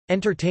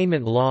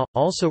Entertainment law,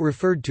 also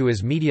referred to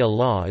as media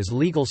law, is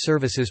legal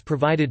services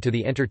provided to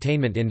the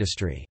entertainment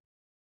industry.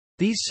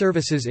 These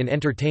services in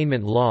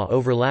entertainment law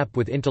overlap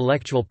with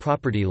intellectual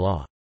property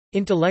law.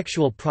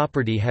 Intellectual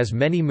property has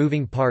many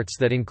moving parts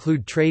that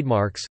include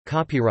trademarks,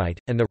 copyright,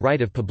 and the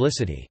right of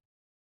publicity.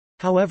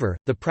 However,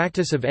 the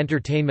practice of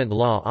entertainment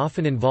law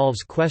often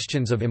involves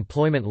questions of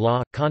employment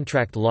law,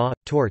 contract law,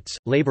 torts,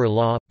 labor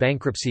law,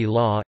 bankruptcy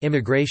law,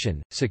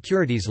 immigration,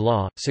 securities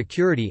law,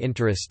 security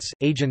interests,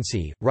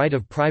 agency, right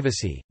of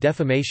privacy,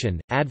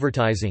 defamation,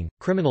 advertising,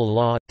 criminal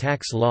law,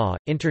 tax law,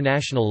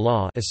 international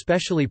law,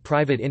 especially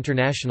private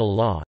international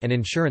law, and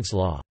insurance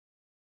law.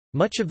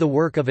 Much of the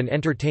work of an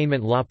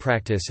entertainment law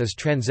practice is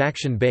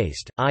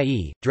transaction-based,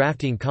 i.e.,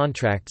 drafting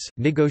contracts,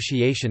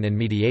 negotiation and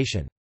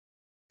mediation.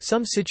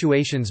 Some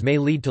situations may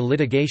lead to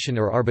litigation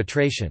or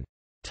arbitration.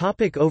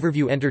 Topic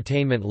overview.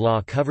 Entertainment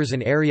law covers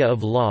an area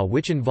of law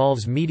which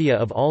involves media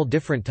of all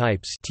different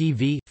types: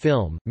 TV,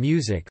 film,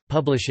 music,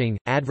 publishing,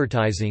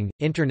 advertising,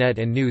 internet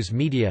and news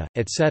media,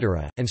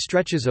 etc., and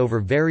stretches over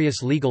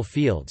various legal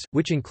fields,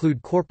 which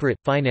include corporate,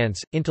 finance,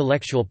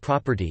 intellectual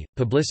property,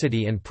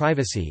 publicity and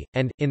privacy,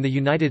 and, in the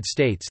United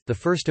States, the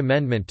First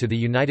Amendment to the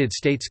United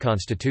States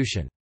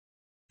Constitution.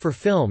 For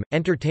film,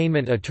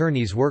 entertainment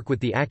attorneys work with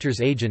the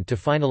actor's agent to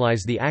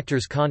finalize the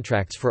actor's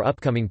contracts for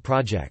upcoming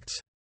projects.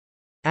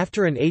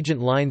 After an agent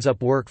lines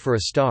up work for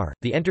a star,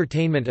 the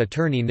entertainment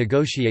attorney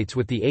negotiates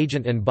with the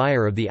agent and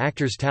buyer of the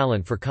actor's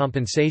talent for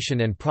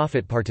compensation and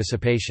profit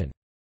participation.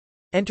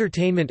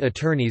 Entertainment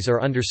attorneys are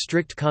under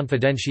strict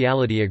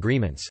confidentiality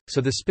agreements, so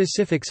the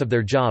specifics of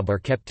their job are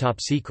kept top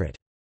secret.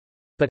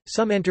 But,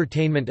 some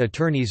entertainment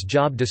attorneys'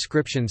 job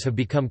descriptions have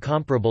become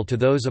comparable to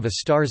those of a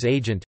star's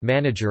agent,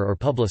 manager or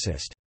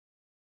publicist.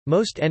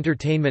 Most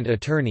entertainment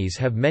attorneys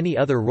have many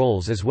other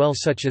roles as well,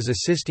 such as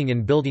assisting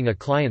in building a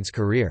client's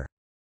career.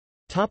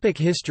 Topic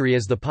history.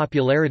 As the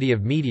popularity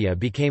of media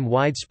became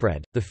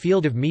widespread, the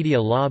field of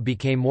media law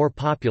became more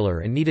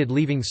popular and needed,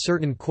 leaving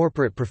certain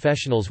corporate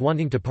professionals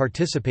wanting to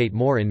participate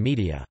more in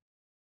media.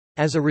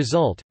 As a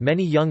result,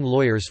 many young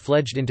lawyers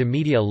fledged into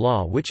media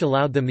law, which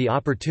allowed them the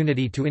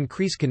opportunity to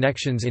increase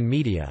connections in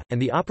media,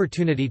 and the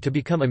opportunity to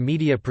become a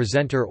media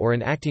presenter or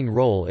an acting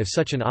role if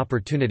such an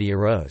opportunity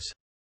arose.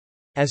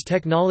 As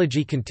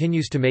technology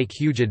continues to make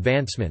huge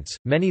advancements,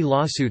 many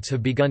lawsuits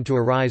have begun to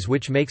arise,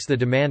 which makes the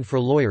demand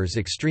for lawyers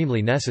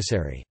extremely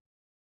necessary.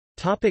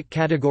 Topic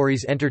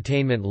categories.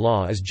 Entertainment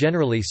law is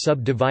generally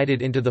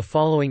subdivided into the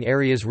following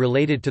areas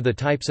related to the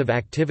types of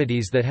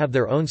activities that have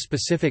their own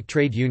specific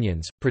trade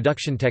unions: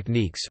 production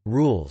techniques,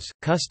 rules,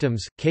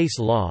 customs, case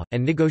law,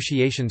 and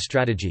negotiation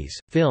strategies;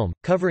 film,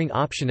 covering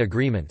option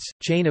agreements,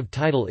 chain of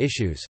title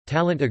issues,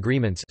 talent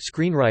agreements,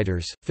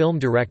 screenwriters, film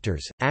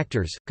directors,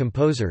 actors,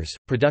 composers,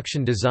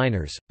 production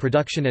designers,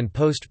 production and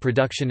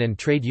post-production and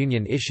trade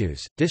union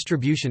issues,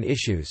 distribution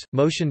issues,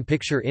 motion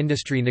picture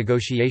industry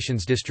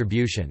negotiations,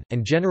 distribution,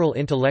 and general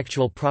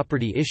intellectual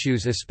property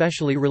issues,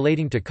 especially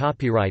relating to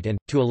copyright and,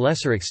 to a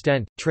lesser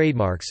extent,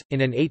 trademarks.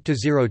 In an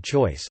 8-0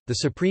 choice, the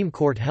Supreme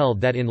Court held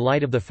that in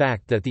light of the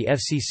fact that the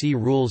FCC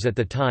rules at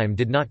the time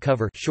did not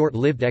cover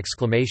short-lived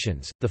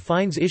exclamations, the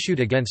fines issued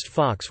against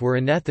Fox were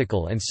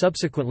unethical and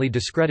subsequently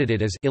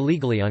discredited as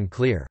illegally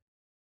unclear.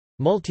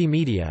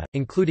 Multimedia,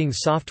 including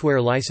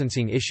software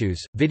licensing issues,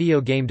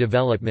 video game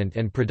development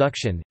and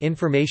production,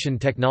 information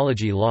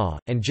technology law,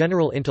 and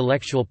general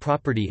intellectual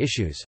property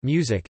issues;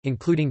 music,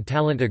 including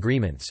talent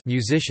agreements,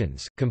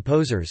 musicians,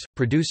 composers,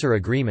 producer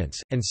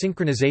agreements, and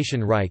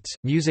synchronization rights;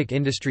 music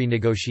industry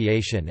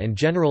negotiation and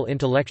general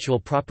intellectual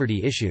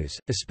property issues,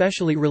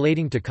 especially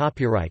relating to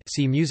copyright.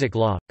 See music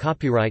law,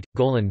 copyright.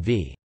 Golan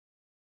v.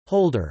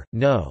 Holder,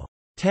 No.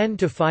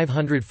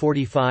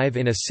 10-545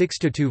 in a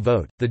 6-2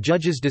 vote. The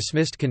judges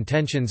dismissed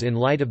contentions in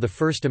light of the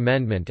First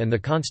Amendment and the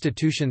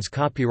Constitution's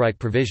copyright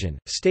provision,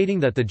 stating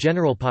that the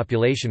general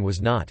population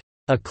was not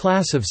a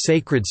class of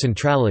sacred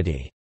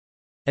centrality,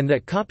 and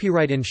that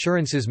copyright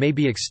insurances may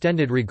be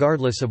extended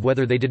regardless of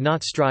whether they did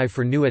not strive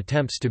for new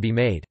attempts to be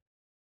made.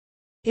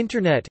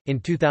 Internet. In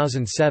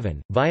 2007,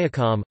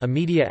 Viacom, a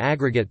media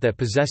aggregate that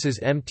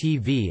possesses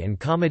MTV and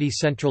Comedy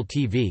Central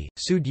TV,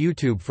 sued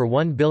YouTube for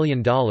 $1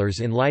 billion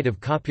in light of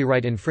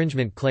copyright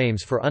infringement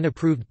claims for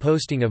unapproved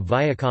posting of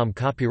Viacom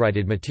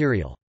copyrighted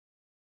material.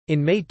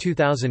 In May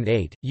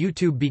 2008,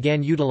 YouTube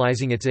began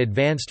utilizing its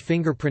advanced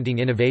fingerprinting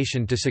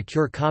innovation to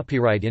secure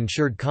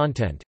copyright-insured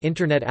content.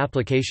 Internet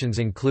applications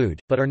include,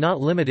 but are not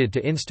limited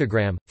to,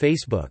 Instagram,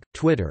 Facebook,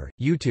 Twitter,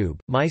 YouTube,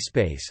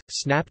 MySpace,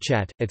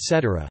 Snapchat,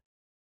 etc.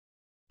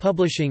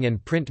 Publishing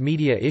and print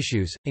media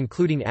issues,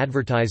 including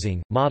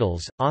advertising,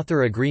 models,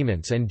 author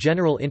agreements and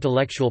general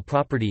intellectual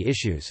property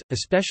issues,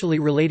 especially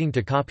relating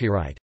to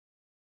copyright.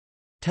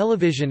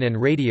 Television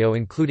and radio,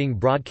 including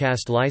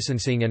broadcast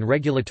licensing and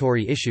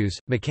regulatory issues,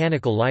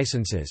 mechanical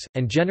licenses,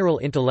 and general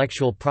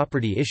intellectual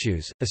property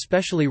issues,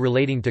 especially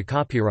relating to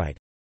copyright.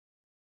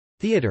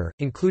 Theater,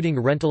 including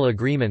rental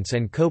agreements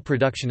and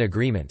co-production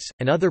agreements,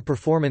 and other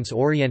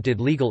performance-oriented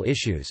legal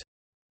issues.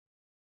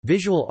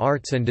 visual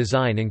arts and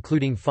design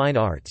including fine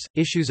arts,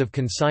 issues of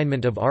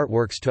consignment of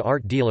artworks to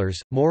art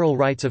dealers, moral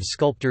rights of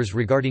sculptors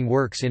regarding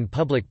works in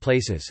public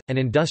places, and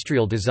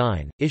industrial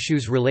design,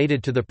 issues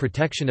related to the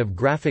protection of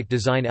graphic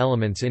design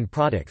elements in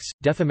products,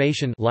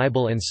 defamation,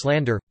 libel and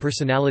slander,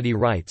 personality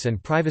rights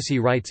and privacy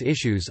rights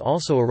issues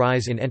also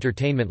arise in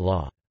entertainment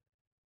law.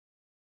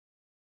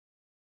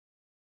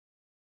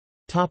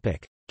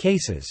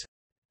 Cases.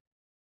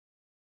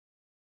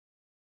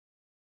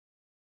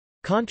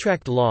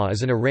 Contract law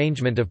is an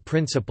arrangement of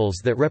principles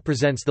that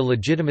represents the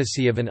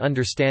legitimacy of an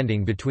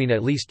understanding between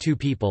at least two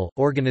people,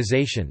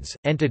 organizations,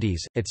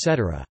 entities,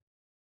 etc.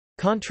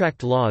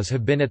 Contract laws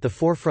have been at the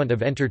forefront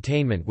of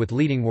entertainment with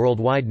leading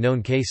worldwide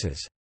known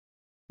cases.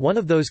 One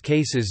of those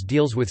cases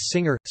deals with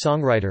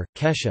singer-songwriter,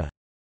 Kesha.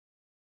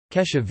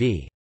 Kesha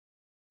v.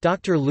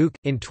 Dr. Luke.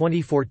 In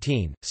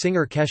 2014,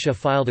 singer Kesha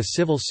filed a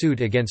civil suit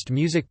against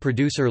music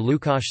producer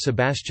Lukasz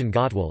Sebastian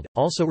Gottwald,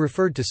 also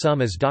referred to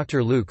some as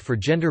Dr. Luke, for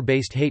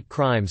gender-based hate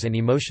crimes and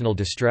emotional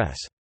distress.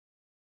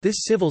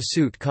 This civil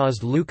suit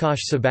caused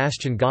Lukasz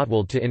Sebastian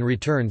Gottwald to in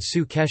return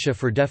sue Kesha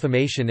for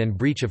defamation and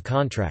breach of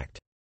contract.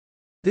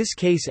 This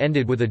case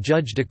ended with a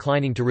judge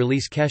declining to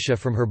release Kesha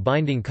from her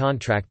binding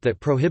contract that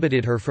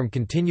prohibited her from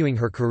continuing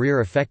her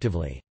career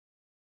effectively.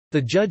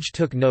 The judge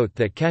took note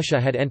that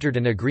Kesha had entered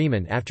an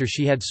agreement after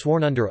she had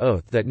sworn under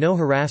oath that no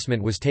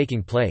harassment was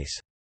taking place.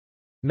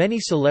 Many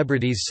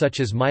celebrities such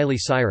as Miley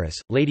Cyrus,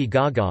 Lady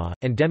Gaga,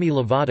 and Demi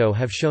Lovato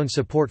have shown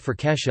support for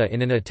Kesha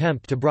in an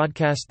attempt to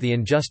broadcast the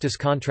injustice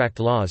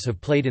contract laws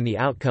have played in the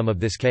outcome of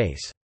this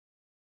case.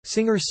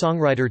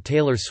 Singer-songwriter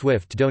Taylor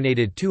Swift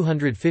donated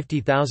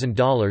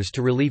 $250,000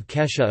 to relieve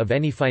Kesha of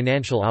any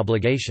financial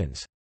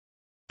obligations.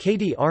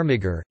 Katie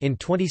Armiger. In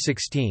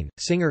 2016,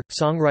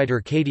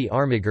 singer-songwriter Katie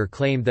Armiger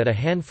claimed that a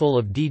handful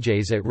of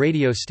DJs at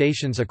radio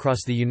stations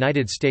across the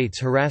United States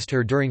harassed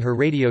her during her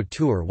radio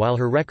tour, while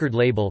her record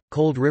label,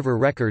 Cold River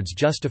Records,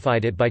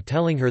 justified it by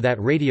telling her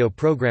that radio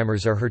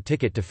programmers are her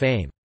ticket to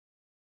fame.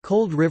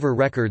 Cold River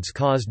Records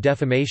caused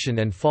defamation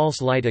and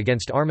false light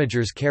against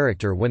Armiger's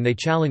character when they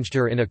challenged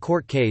her in a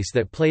court case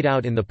that played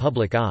out in the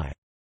public eye.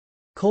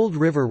 Cold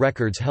River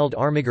Records held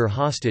Armiger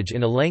hostage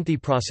in a lengthy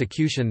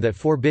prosecution that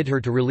forbid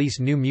her to release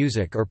new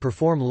music or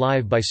perform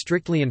live by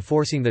strictly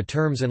enforcing the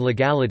terms and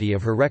legality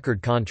of her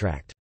record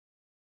contract.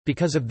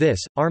 Because of this,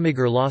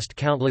 Armiger lost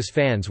countless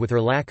fans with her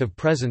lack of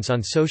presence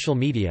on social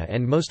media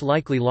and most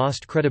likely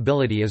lost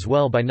credibility as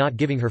well by not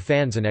giving her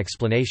fans an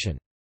explanation.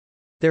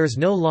 There is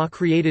no law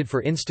created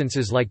for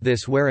instances like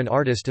this where an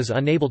artist is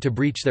unable to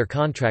breach their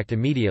contract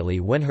immediately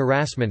when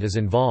harassment is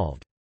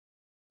involved.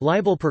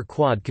 Libel per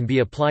quad can be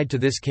applied to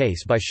this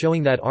case by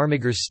showing that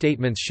Armiger's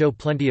statements show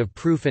plenty of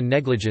proof and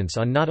negligence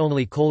on not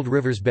only Cold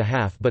River's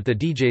behalf but the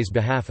DJ's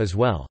behalf as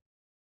well.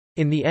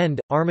 In the end,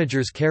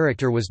 Armiger's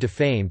character was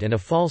defamed and a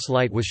false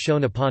light was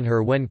shown upon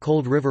her when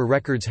Cold River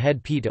Records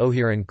head Pete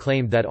O'Hearn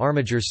claimed that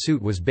Armiger's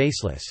suit was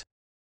baseless.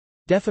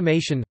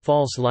 Defamation,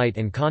 false light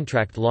and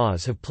contract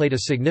laws have played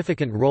a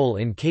significant role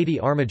in Katie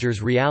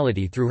Armiger's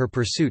reality through her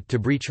pursuit to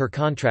breach her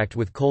contract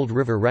with Cold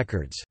River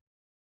Records.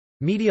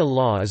 Media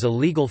law is a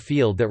legal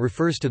field that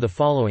refers to the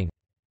following.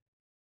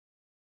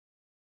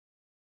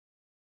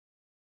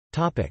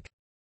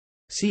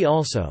 See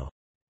also: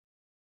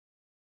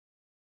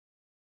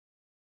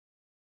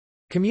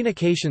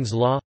 Communications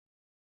law,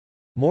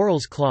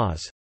 Morals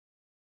clause,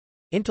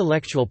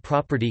 Intellectual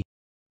property,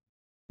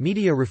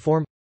 Media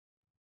reform,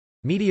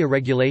 Media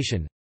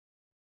regulation,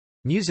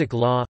 Music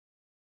law,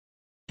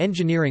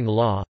 Engineering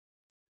law,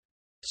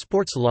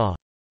 Sports law,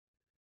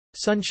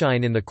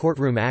 Sunshine in the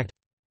Courtroom Act.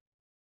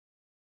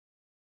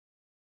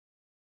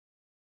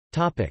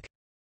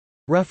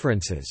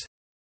 References.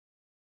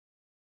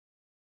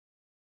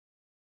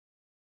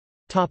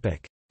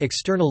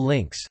 External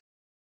links.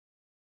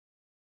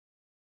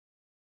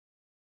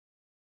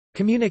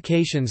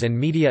 Communications and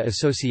Media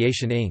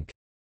Association Inc.